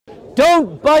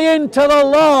Don't buy into the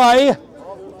lie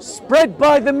spread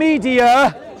by the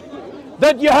media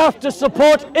that you have to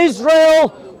support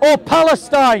Israel or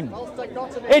Palestine.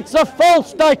 It's a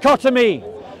false dichotomy.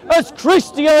 As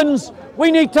Christians, we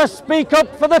need to speak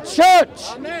up for the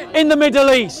church in the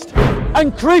Middle East.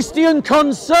 And Christian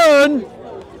Concern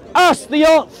asked the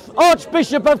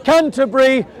Archbishop of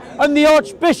Canterbury and the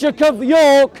Archbishop of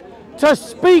York to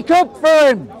speak up for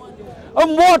him.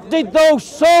 And what did those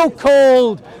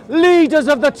so-called leaders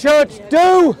of the church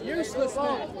do? Useless.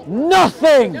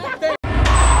 Nothing.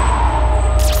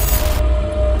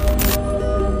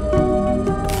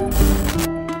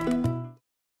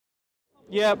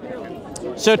 Yep.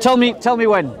 So tell me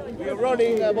when. We're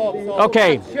running about.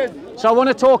 Okay. So I want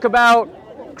to talk about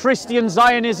Christian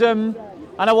Zionism,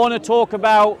 and I want to talk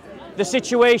about the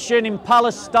situation in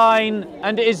Palestine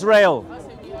and Israel.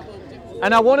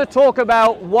 And I want to talk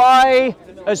about why,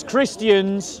 as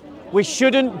Christians, we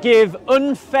shouldn't give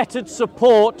unfettered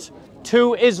support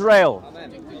to Israel.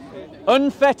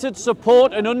 Unfettered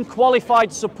support and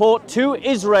unqualified support to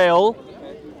Israel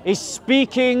is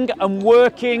speaking and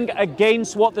working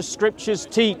against what the scriptures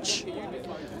teach.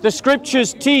 The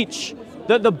scriptures teach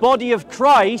that the body of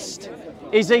Christ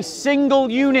is a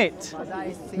single unit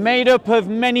made up of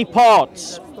many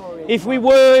parts. If we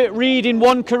were reading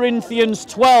 1 Corinthians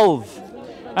 12,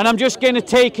 and I'm just going to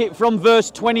take it from verse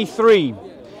 23,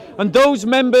 and those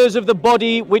members of the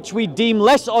body which we deem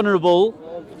less honourable,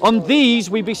 on these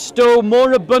we bestow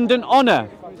more abundant honour,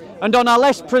 and on our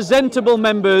less presentable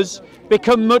members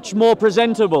become much more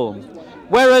presentable,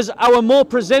 whereas our more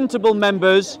presentable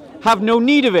members have no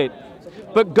need of it.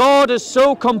 But God has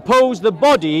so composed the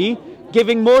body,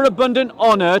 giving more abundant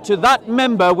honour to that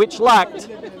member which lacked,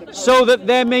 so that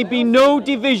there may be no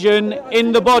division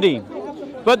in the body,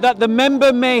 but that the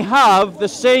member may have the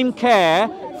same care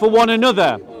for one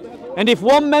another. And if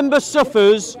one member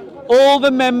suffers, all the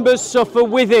members suffer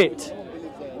with it.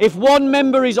 If one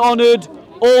member is honoured,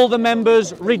 all the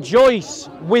members rejoice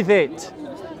with it.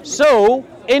 So,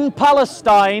 in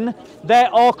Palestine,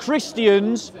 there are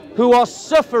Christians who are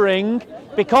suffering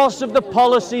because of the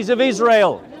policies of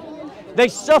Israel. They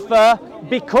suffer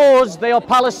because they are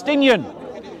Palestinian.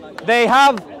 They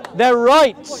have their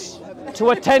rights to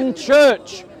attend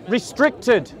church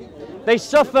restricted. They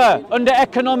suffer under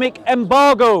economic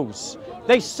embargoes.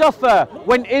 They suffer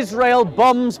when Israel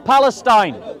bombs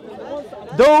Palestine.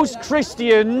 Those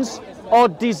Christians are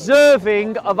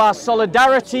deserving of our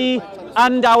solidarity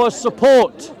and our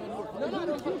support.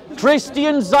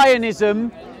 Christian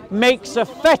Zionism makes a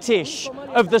fetish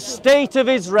of the state of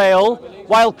Israel,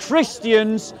 while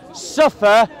Christians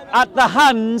suffer at the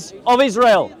hands of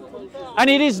Israel. And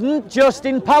it isn't just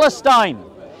in Palestine.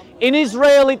 In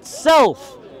Israel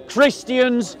itself,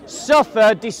 Christians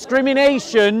suffer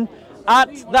discrimination at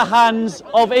the hands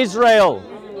of Israel.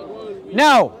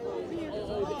 Now,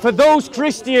 for those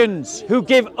Christians who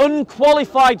give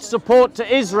unqualified support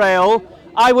to Israel,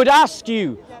 I would ask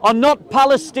you, are not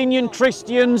Palestinian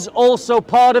Christians also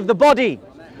part of the body?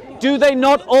 Do they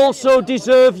not also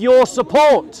deserve your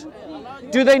support?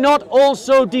 Do they not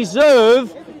also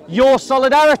deserve your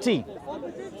solidarity?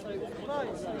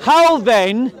 How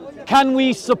then can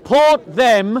we support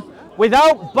them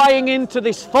without buying into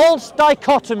this false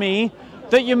dichotomy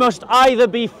that you must either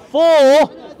be for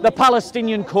the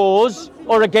Palestinian cause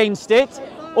or against it,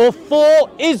 or for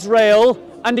Israel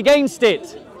and against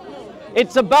it?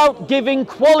 It's about giving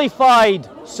qualified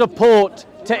support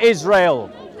to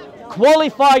Israel.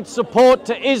 Qualified support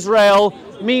to Israel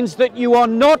means that you are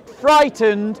not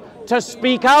frightened to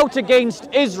speak out against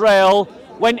Israel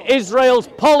when Israel's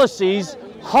policies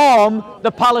harm the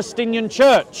Palestinian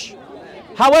Church.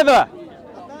 However,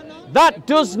 that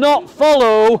does not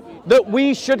follow that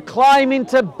we should climb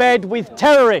into bed with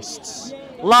terrorists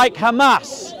like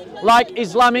Hamas, like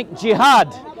Islamic Jihad,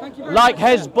 like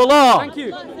Hezbollah. Thank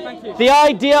you. The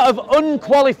idea of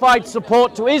unqualified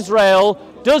support to Israel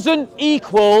doesn't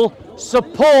equal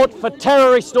support for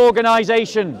terrorist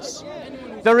organizations.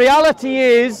 The reality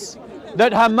is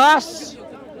that Hamas,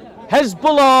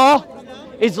 Hezbollah,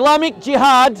 Islamic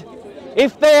Jihad,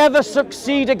 if they ever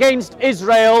succeed against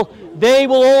Israel, they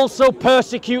will also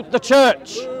persecute the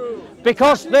church,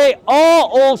 because they are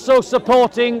also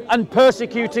supporting and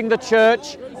persecuting the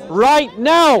church right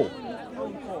now.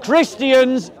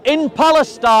 Christians in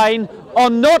Palestine are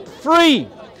not free,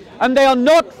 and they are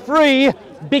not free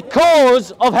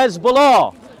because of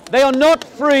Hezbollah. They are not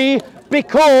free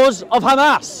because of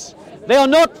Hamas. They are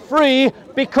not free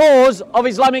because of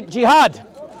Islamic Jihad.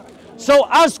 So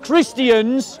as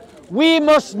Christians, we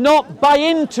must not buy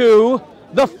into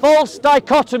the false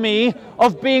dichotomy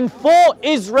of being for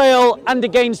Israel and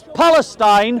against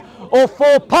Palestine, or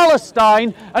for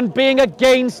Palestine and being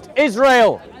against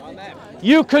Israel.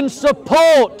 You can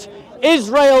support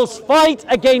Israel's fight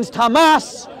against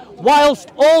Hamas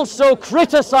whilst also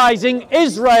criticizing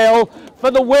Israel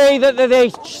for the way that they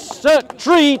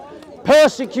treat,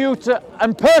 persecute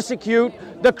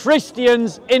the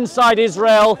Christians inside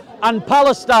Israel and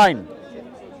Palestine.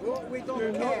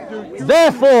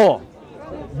 Therefore,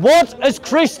 what as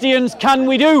Christians can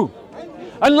we do?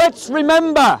 And let's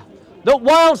remember that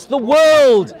whilst the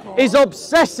world is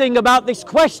obsessing about this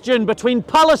question between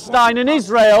Palestine and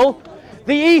Israel,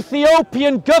 the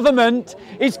Ethiopian government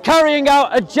is carrying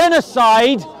out a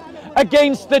genocide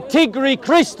against the Tigray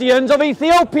Christians of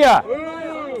Ethiopia.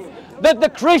 That the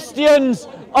Christians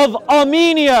of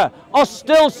Armenia are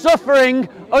still suffering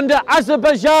under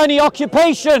Azerbaijani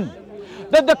occupation.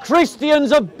 That the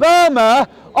Christians of Burma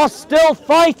are still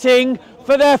fighting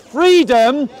for their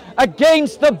freedom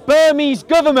against the Burmese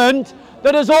government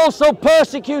that has also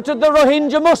persecuted the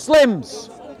Rohingya Muslims.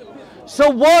 So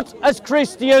what as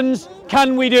Christians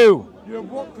can we do?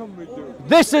 What can we do?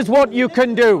 This is what you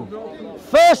can do.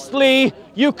 Firstly,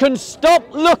 you can stop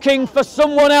looking for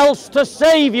someone else to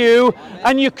save you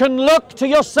and you can look to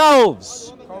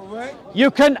yourselves. Correct.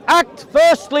 You can act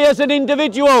firstly as an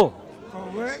individual.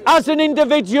 Correct. As an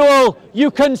individual,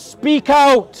 you can speak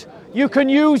out. You can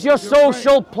use your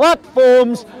social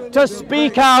platforms to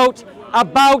speak out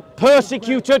about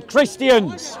persecuted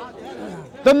Christians.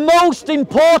 The most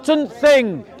important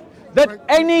thing that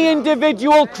any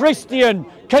individual Christian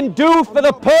can do for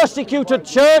the persecuted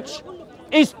church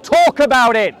is talk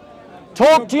about it.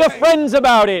 Talk to your friends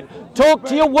about it. Talk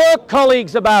to your work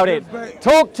colleagues about it.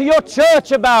 Talk to your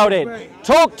church about it.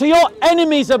 Talk to your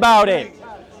enemies about it.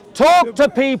 Talk to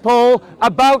people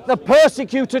about the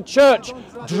persecuted church.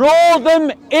 Draw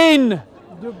them in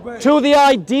to the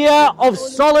idea of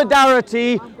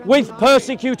solidarity with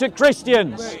persecuted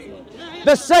Christians.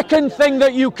 The second thing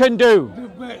that you can do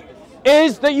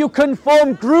is that you can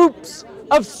form groups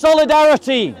of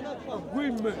solidarity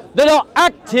that are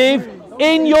active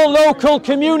in your local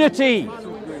community.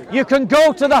 You can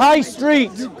go to the high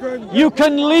street, you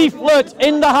can leaflet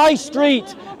in the high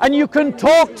street, and you can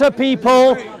talk to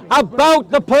people about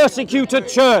the persecuted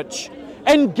church.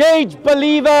 Engage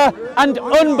believer and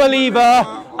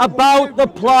unbeliever about the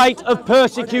plight of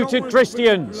persecuted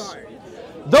Christians.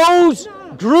 Those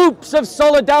groups of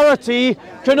solidarity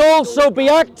can also be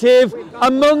active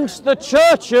amongst the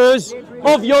churches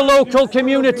of your local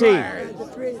community.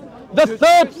 The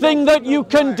third thing that you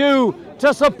can do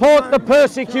to support the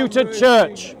persecuted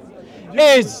church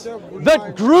is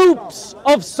that groups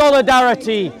of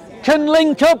solidarity can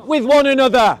link up with one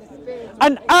another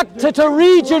and act at a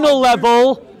regional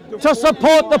level to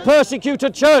support the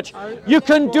persecuted church. You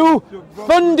can do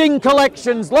funding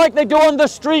collections like they do on the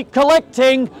street,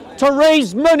 collecting to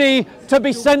raise money to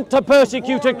be sent to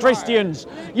persecuted Christians.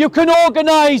 You can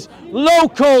organize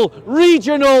local,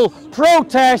 regional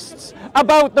protests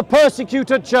about the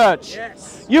persecuted church.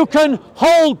 You can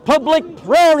hold public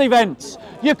prayer events.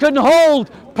 You can hold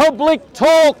public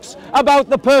talks about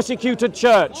the persecuted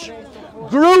church.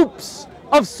 Groups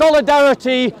of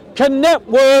solidarity can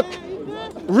network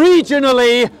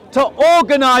regionally to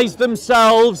organize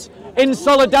themselves in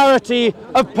solidarity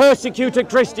of persecuted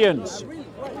Christians.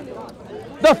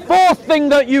 The fourth thing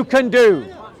that you can do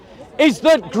is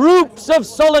that groups of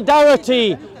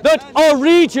solidarity that are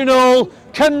regional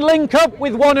can link up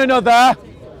with one another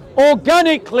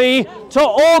organically to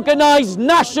organize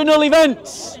national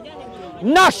events,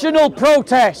 national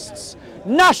protests,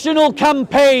 national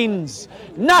campaigns,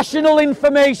 national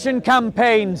information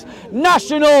campaigns,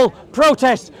 national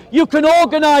protests. You can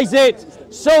organize it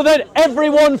so that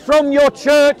everyone from your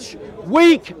church,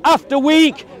 week after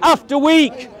week after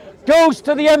week, goes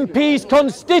to the MP's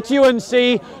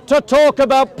constituency to talk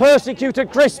about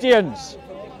persecuted Christians.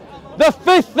 The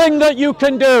fifth thing that you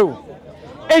can do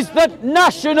is that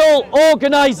national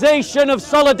organization of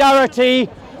solidarity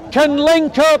can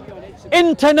link up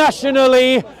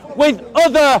internationally with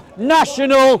other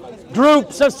national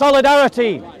groups of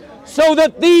solidarity, so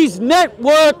that these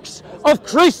networks of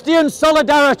Christian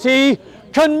solidarity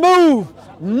can move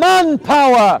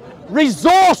manpower,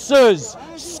 resources,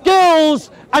 skills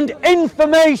and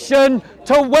information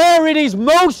to where it is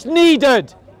most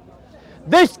needed.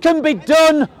 This can be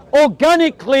done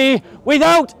organically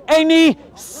without any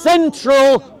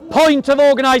central point of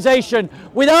organization,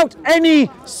 without any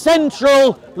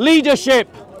central leadership.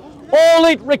 All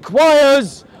it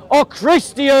requires are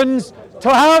Christians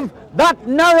to have that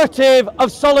narrative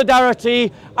of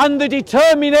solidarity and the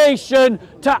determination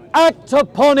to act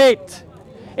upon it.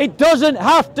 It doesn't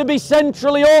have to be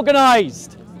centrally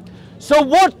organized. So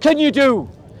what can you do?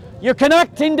 You can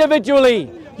act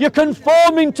individually. You can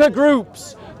form into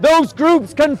groups. Those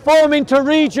groups can form into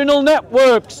regional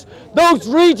networks. Those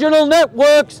regional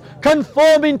networks can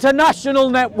form into national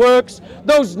networks.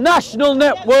 Those national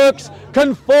networks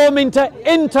can form into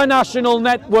international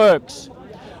networks.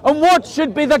 And what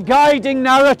should be the guiding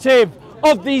narrative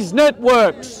of these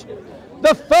networks?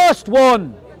 The first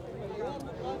one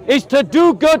is to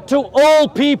do good to all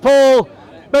people,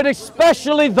 but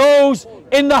especially those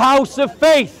in the house of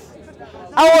faith.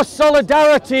 Our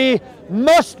solidarity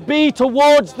must be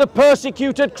towards the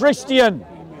persecuted Christian.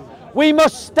 We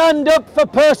must stand up for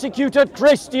persecuted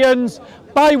Christians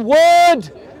by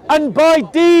word and by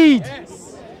deed.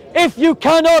 If you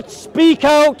cannot speak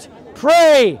out,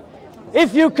 pray.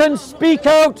 If you can speak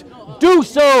out, do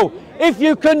so. If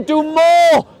you can do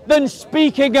more than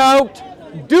speaking out,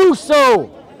 do so.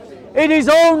 It is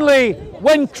only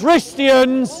when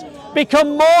Christians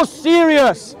become more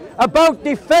serious about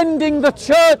defending the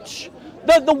church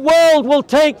that the world will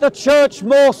take the church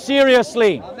more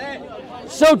seriously.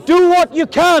 So do what you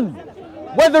can,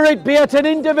 whether it be at an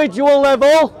individual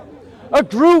level, a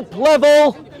group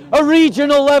level, a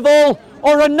regional level,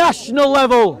 or a national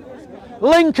level.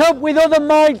 Link up with other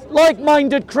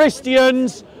like-minded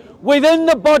Christians within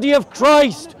the body of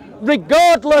Christ,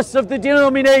 regardless of the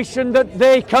denomination that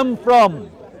they come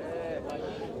from.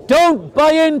 Don't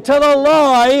buy into the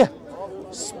lie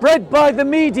spread by the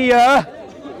media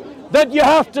that you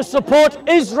have to support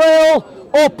Israel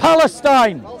or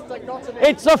Palestine.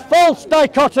 It's a false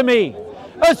dichotomy.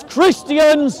 As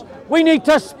Christians, we need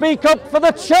to speak up for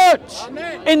the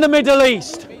church in the Middle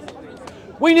East.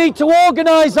 We need to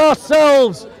organize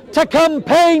ourselves to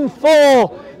campaign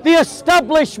for the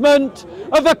establishment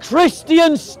of a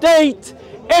Christian state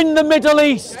in the Middle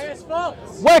East,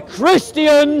 where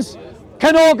Christians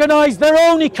can organize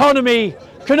their own economy,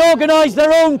 can organize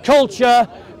their own culture,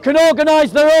 can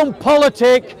organize their own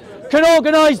politic, can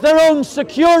organize their own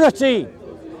security.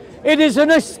 It is an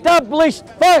established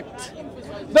fact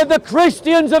that the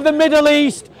Christians of the Middle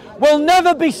East will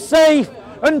never be safe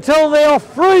until they are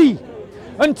free,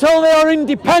 until they are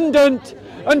independent,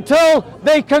 until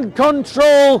they can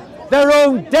control their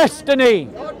own destiny.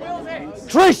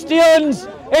 Christians,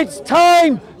 it's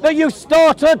time that you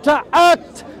started to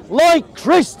act like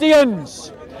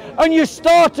Christians, and you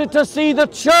started to see the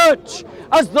church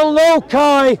as the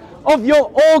loci of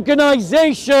your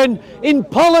organization in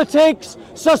politics,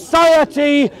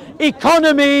 society,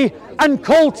 economy, and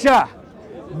culture.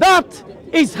 That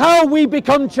is how we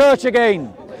become church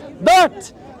again.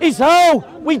 That is how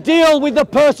we deal with the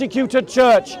persecuted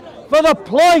church, for the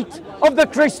plight of the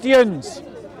Christians.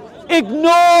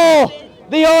 Ignore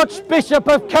the Archbishop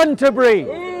of Canterbury,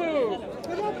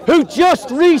 who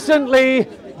just recently,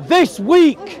 this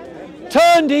week,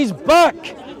 turned his back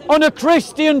on a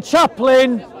Christian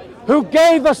chaplain who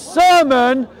gave a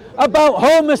sermon about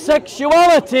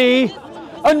homosexuality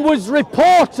and was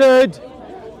reported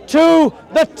to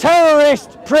the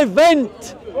terrorist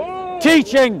prevent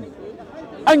teaching.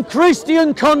 And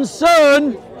Christian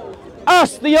Concern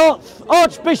asked the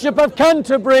Archbishop of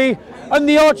Canterbury and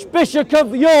the Archbishop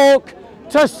of York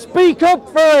to speak up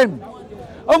for him.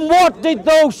 And what did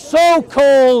those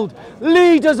so-called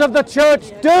leaders of the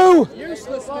church do?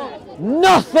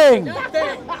 Nothing.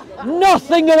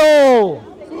 Nothing at all.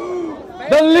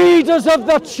 The leaders of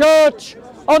the church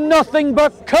are nothing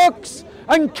but cooks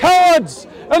and cowards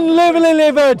and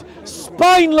liver-livered,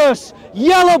 spineless,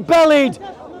 yellow-bellied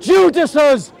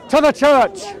Judases to the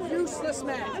church.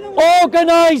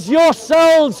 Organize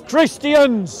yourselves,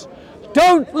 Christians.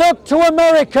 Don't look to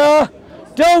America.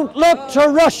 Don't look to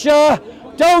Russia.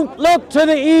 Don't look to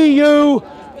the EU.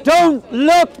 Don't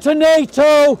look to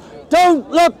NATO. Don't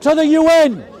look to the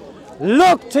UN.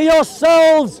 Look to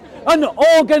yourselves and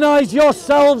organize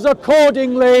yourselves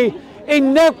accordingly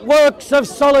in networks of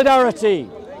solidarity.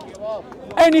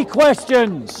 Any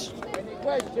questions?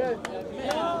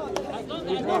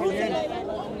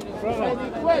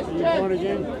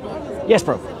 Yes,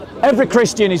 bro. Every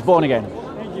Christian is born again.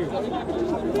 Thank you.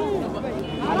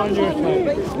 I'm on your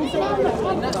side.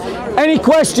 Any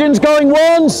questions going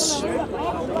once? I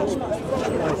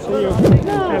see you.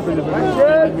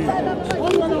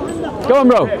 Go on,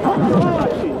 bro.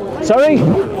 Sorry?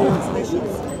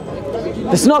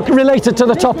 It's not related to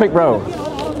the topic, bro.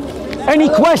 Any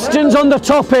questions on the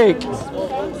topic?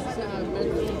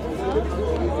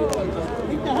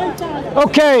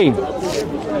 Okay.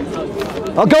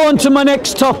 I'll go on to my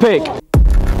next topic.